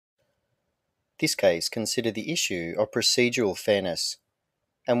This case considered the issue of procedural fairness,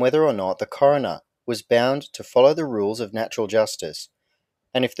 and whether or not the coroner was bound to follow the rules of natural justice,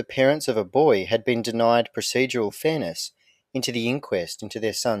 and if the parents of a boy had been denied procedural fairness into the inquest into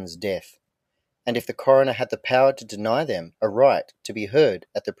their son's death, and if the coroner had the power to deny them a right to be heard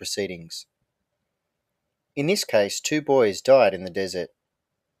at the proceedings. In this case, 2 boys died in the desert,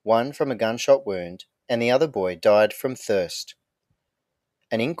 one from a gunshot wound, and the other boy died from thirst.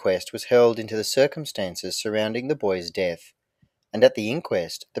 An inquest was held into the circumstances surrounding the boy's death, and at the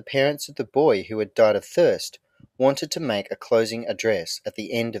inquest, the parents of the boy who had died of thirst wanted to make a closing address at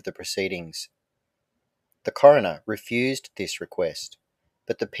the end of the proceedings. The coroner refused this request,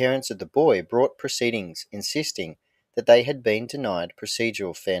 but the parents of the boy brought proceedings insisting that they had been denied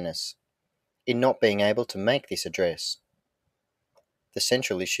procedural fairness in not being able to make this address. The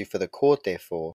central issue for the court, therefore,